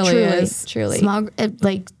 It really Truly, is. truly. Small,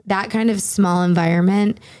 like that kind of small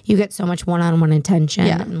environment, you get so much one-on-one attention.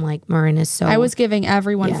 Yeah. And like Marin is so. I was giving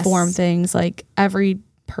everyone Yes. form things, like every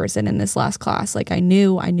person in this last class. Like I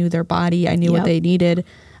knew their body. I knew what they needed.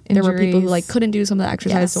 There were people who like couldn't do some of the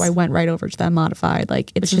exercise, so I went right over to them modified.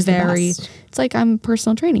 Like it's Which is the very, best. it's like I'm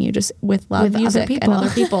personal training you just with loud music other and other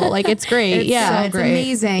people. Like it's great. it's great.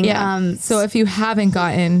 amazing. Yeah. So if you haven't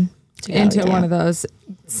gotten into one of those,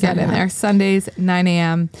 get in there. Sundays, 9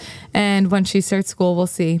 a.m. And when she starts school, we'll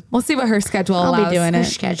see. We'll see what her schedule I'll allows. be doing Her it.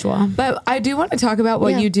 schedule. But I do want to talk about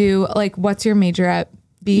what you do. Like, what's your major at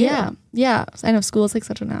BU? Yeah. I know school is like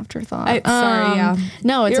such an afterthought.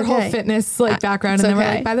 No, it's your okay. whole fitness background, it's and then we're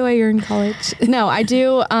okay. like, by the way, you're in college. No, I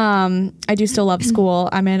do. I do still love school.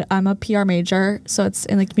 I'm a PR major, so it's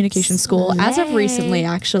in the communication school. As of recently,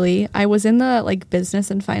 actually, I was in the like business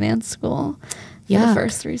and finance school for the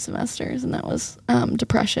first 3 semesters, and that was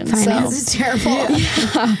depression. Finance is terrible.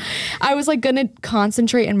 I was like going to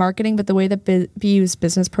concentrate in marketing, but the way that BU's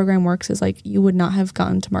business program works is like you would not have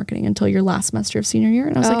gotten to marketing until your last semester of senior year.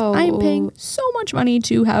 And I was like, I'm paying so much money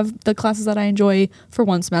to have the classes that I enjoy for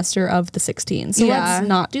one semester of the 16. So let's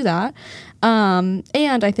not do that. And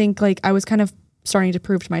I think like I was kind of starting to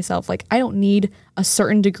prove to myself, like I don't need a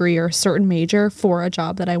certain degree or a certain major for a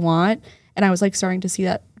job that I want. And I was like starting to see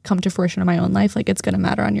that come to fruition in my own life. Like it's going to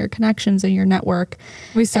matter on your connections and your network.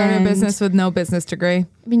 We started a business with no business degree. I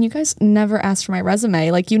mean, you guys never asked for my resume.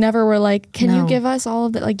 Like you never were like, can you give us all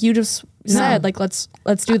of that? Like you just said, like, let's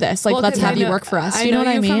do this. Like, let's have you work for us. You know what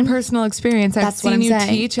I mean? From personal experience. I've seen you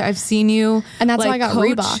teach. I've seen you. And that's like, how I got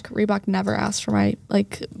coach. Reebok. Reebok never asked for my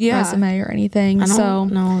resume or anything. I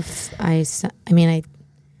don't know if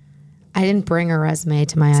I didn't bring a resume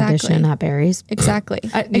to my audition at Barry's. Exactly.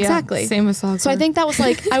 Exactly. Same with Solid So I think that was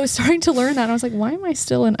like, I was starting to learn that. And I was like, why am I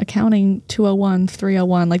still in accounting 201,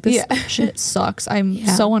 301? Like this shit sucks. I'm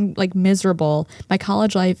so miserable. My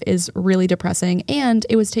college life is really depressing, and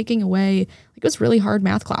it was taking away, like it was really hard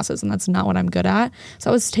math classes, and that's not what I'm good at. So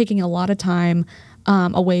I was taking a lot of time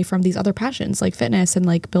away from these other passions like fitness and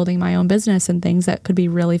like building my own business and things that could be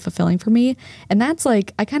really fulfilling for me. And that's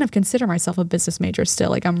like, I kind of consider myself a business major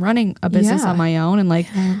still. Like I'm running a business on my own, and like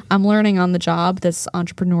I'm learning on the job this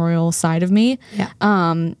entrepreneurial side of me.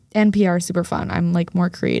 And PR is super fun. I'm like more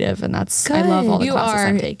creative, and that's I love all the classes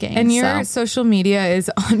I'm taking. And your social media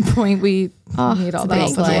is on point. We need all the help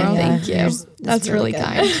in the world. Thank you. That's really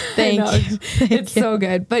kind. Thank you. It's so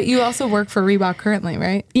good. But you also work for Reebok currently,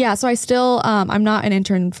 right? Yeah. So I still, I'm not an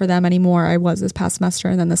intern for them anymore. I was this past semester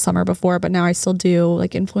and then the summer before, but now I still do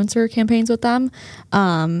like influencer campaigns with them. So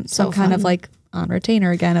I'm kind of like on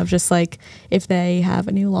retainer again of just like, if they have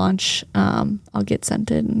a new launch, I'll get sent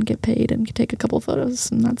it and get paid and take a couple photos,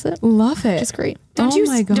 and that's it. Love it. It's great. Don't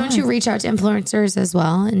you reach out to influencers as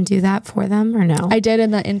well and do that for them, or no? I did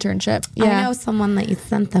in the internship. Yeah. I know someone that you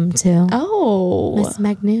sent them to. Oh, Miss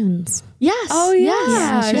Meg Noons. yes. Oh, yes.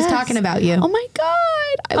 Yeah, she was talking about you. Oh my God.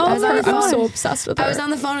 I love her. on the phone. I'm so obsessed with her. I was on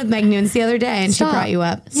the phone with Meg Nunes the other day, and Stop. she brought you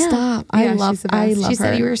up. Stop. Yeah, I she's love the best. She her.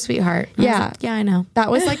 said you were a sweetheart. And I was Yeah. like, yeah, I know.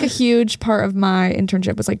 That was like a huge part of my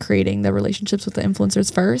internship, was like creating the relationships with the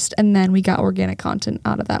influencers first, and then we got organic content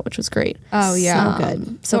out of that, which was great. Oh yeah. So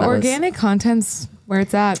good. So that was- organic content's where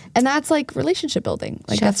it's at. and that's like relationship building.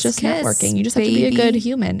 Like Chef's that's just kiss, networking. You just have to be a good baby.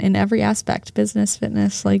 human in every aspect, business,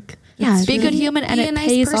 fitness, like Yeah, be a good human, and be a it nice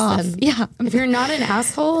pays off. person. Yeah. If you're not an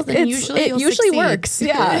asshole, then It usually you'll usually succeed. works.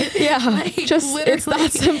 Yeah. Yeah. Like, just it's literally,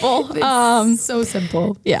 that simple. It's so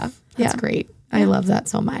simple. Yeah. That's yeah. great. I love that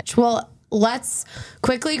so much. Well, let's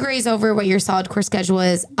quickly graze over what your solid core schedule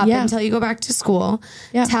is up Yeah. until you go back to school.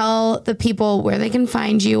 Yeah. Tell the people where they can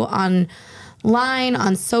find you online,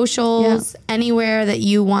 on socials, anywhere that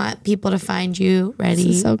you want people to find you. Ready?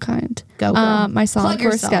 This is so kind. Go, girl. My solid Plug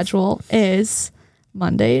core yourself. schedule is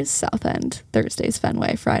Mondays South End, Thursdays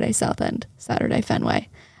Fenway, Friday South End, Saturday Fenway.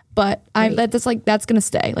 But that's gonna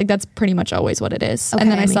stay. Like that's pretty much always what it is. Okay,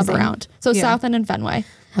 And then I sub amazing. around. So Yeah. South End and Fenway.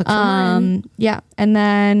 Look for Marin. Yeah. And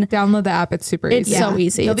then Download the app. It's super It's easy. so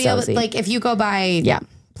easy. You'll It's be so able easy. like if you go by Yeah.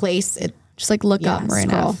 place, it just like look Yeah, up Marin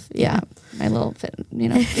scroll. F. Yeah. My little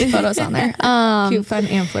photos on there. Cute, fun,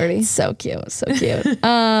 and flirty. So cute, so cute.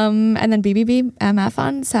 And then BBB MF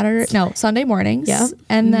on Sunday mornings. Yeah.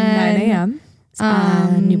 And then 9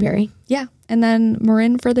 a.m. Newberry. Yeah. And then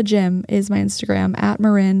Marin for the gym is my Instagram, at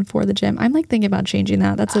Marin for the gym. I'm like thinking about changing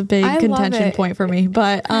that. That's a big I love contention it. point for me.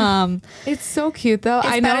 But It's so cute though. It's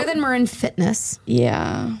I know. better than Marin Fitness.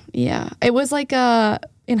 yeah. It was like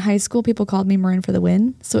in high school, people called me Marin for the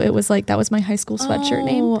win. So it was like, that was my high school sweatshirt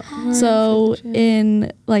name. Marin So for the gym.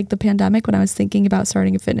 in like the pandemic, when I was thinking about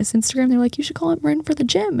starting a fitness Instagram, they're like, you should call it Marin for the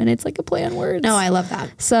gym. And it's like a play on words. No, I love that.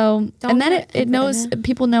 So, Don't and then put it knows,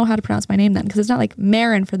 people know how to pronounce my name then, because it's not like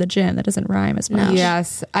Marin for the gym. That doesn't rhyme as much.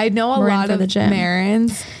 Yes, I know a Marin lot for of the gym.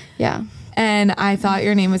 Marins, Yeah. and I thought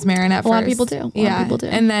your name was Marin at first. A lot of people do. A lot of people do.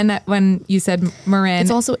 And then when you said Marin,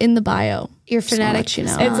 It's also in the bio. Your Just wanna phonetic let you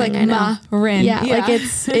know. spelling, it's like I know. Marin. Yeah, like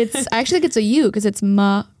it's I actually think it's a U because it's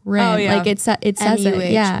Marin. Oh, yeah. Like it says M-U-H,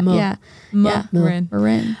 it. Yeah, Ma. yeah. Yeah. Marin.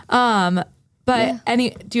 Marin. But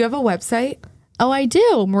do you have a website? Oh, I do.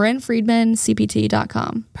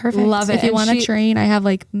 MarinFreedmanCPT.com. Perfect. Love it. If you And want to she- train, I have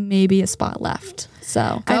like maybe a spot left.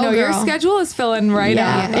 So I know your girl. schedule is filling right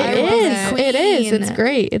yeah, up. I it love is. it. It is. Queen. It's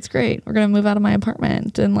great. It's great. We're gonna move out of my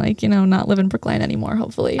apartment and not live in Brookline anymore.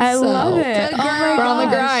 Hopefully, I So, love it. Good Oh my girl. We're on the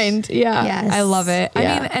gosh. grind. Yeah. Yes. I love it. Yeah.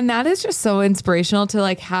 I mean, and that is just so inspirational to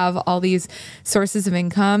like have all these sources of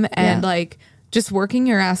income and Yeah. like just working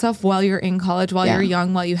your ass off while you're in college, while Yeah. you're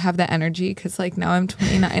young, while you have that energy. Cause like now I'm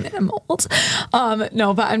 29 and I'm old.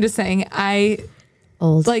 No, but I'm just saying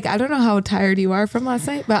Old. I don't know how tired you are from last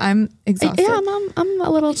night, but I'm exhausted. Yeah, I'm a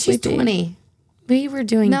little She's sleepy. 20. We were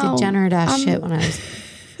doing No, degenerate ass shit when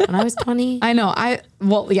I was 20. I know.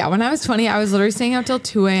 When I was 20, I was literally staying out till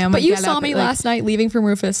 2 a.m. But I'd you get saw up me at, like, last night leaving from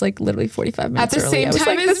Rufus like literally 45 minutes At the early. same I was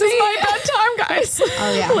time like, as this me. is my bedtime, guys.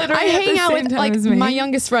 Oh, yeah. Literally I at hang the out same with time like as me. my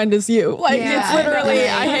youngest friend is you. Like Yeah. it's literally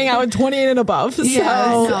I hang out with 28 and above. Yeah,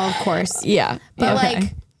 So no, of course. yeah. But Okay.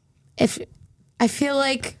 like, if I feel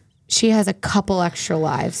like she has a couple extra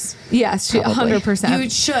lives. Yes, she, Probably. 100%. You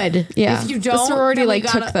should. Yeah. If you don't, the sorority then we like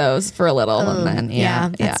gotta- took those for a little and then yeah,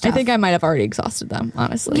 yeah. that's I tough. think I might have already exhausted them,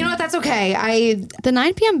 honestly. You know what? That's okay. the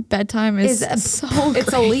 9 p.m. bedtime is Is so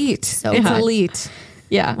It's great. elite. It's good. elite.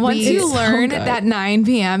 Yeah. Once It's you so learn good. that 9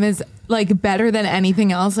 p.m. is like better than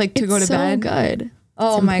anything else, like to it's go to so bed. good.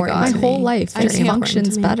 Oh my important god, My to whole me. life Very just important functions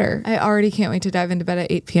to me. better. I already can't wait to dive into bed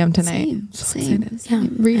at 8 p.m. tonight. Same. Yeah.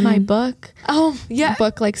 Read my book. Oh yeah.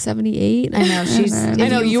 Book like 78. I know she's. And If then- I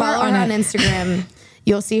know, you you are follow on her on it. Instagram.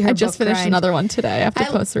 You'll see her. I just book finished grind. another one today. I have to I-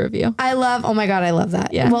 post a review. I love. Oh my god, I love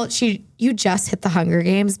that. Yeah. Well, you just hit the Hunger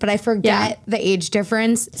Games, but I forget the age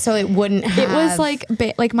difference, so it wouldn't. Have, It was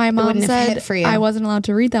like my mom wouldn't have said hit for you. I wasn't allowed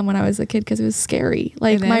to read them when I was a kid because it was scary.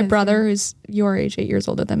 Like It my is, brother, who's your age, 8 years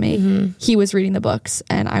older than me, he was reading the books,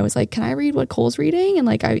 and I was like, "Can I read what Cole's reading?" And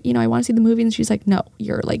like I want to see the movie, and she's like, "No,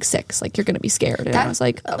 you're like 6, like you're gonna be scared." And I was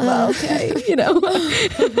like, "Oh, okay,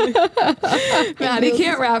 Maddie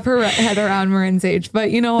can't wrap her head around Marin's age,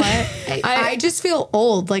 but you know what? I just feel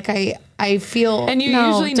old. Like I feel. And you No,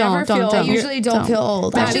 usually never don't, feel. don't. I usually don't feel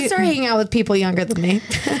old. I should start hanging out with people younger than me.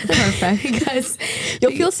 Perfect. Because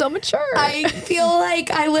You'll feel so mature." I feel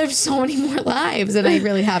like I lived so many more lives and I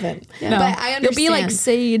really haven't. Yeah. But I understand. You'll be like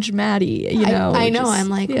Sage Maddie, I know. just- I'm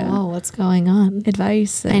like, yeah. whoa, what's going on?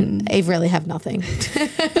 advice and I really have nothing.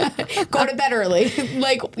 Go to bed early,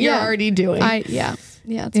 like you're Yeah. already doing. it's Yeah.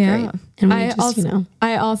 great. And we I just, also,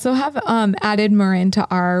 I also have added Marin to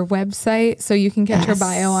our website, so you can catch her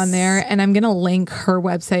bio on there, and I'm gonna link her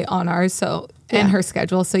website on ours. So and her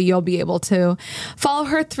schedule. So you'll be able to follow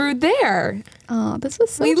her through there. Oh, this was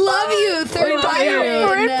so We fun. love you. Third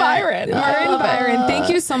Byron. Marin Byron, thank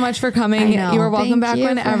you so much for coming. I know. You are welcome Thank back you for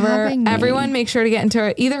whenever. having me. Everyone, make sure to get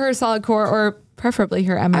into either her solid core or preferably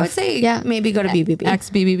her MF. I would say maybe go to BBB.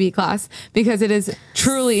 XBBB class because it is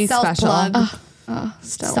truly special.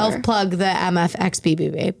 Stellar. Self-plug the MF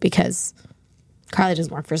XBBB because Carly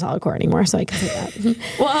doesn't work for solid core anymore, so I can say that.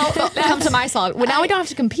 Well, come to my solid. Well, now we don't have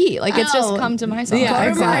to compete. Like it's just come to my solid. Yeah, core.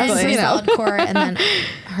 exactly. For You know. solid core and then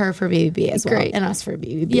her for BBB as well. Great. And us for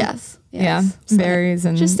BBB. Yes. Yeah, Yes. berries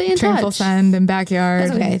and Just stay in Tranquil touch. Send and backyard.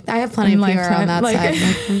 That's okay. I have plenty of And PR on that Lifetime,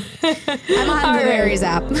 side. I'm on the berries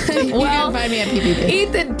app. You can find me at BBB.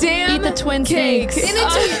 Eat the damn Eat the twin cakes.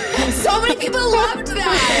 snakes. So many people loved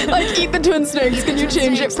that. Like eat the twin snakes. Can you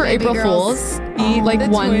change it for baby April girls. Fools? Eat like The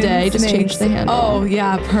one twin day. Just snakes. change the handle. Oh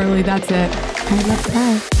yeah, Pearly, that's it. I love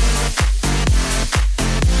that.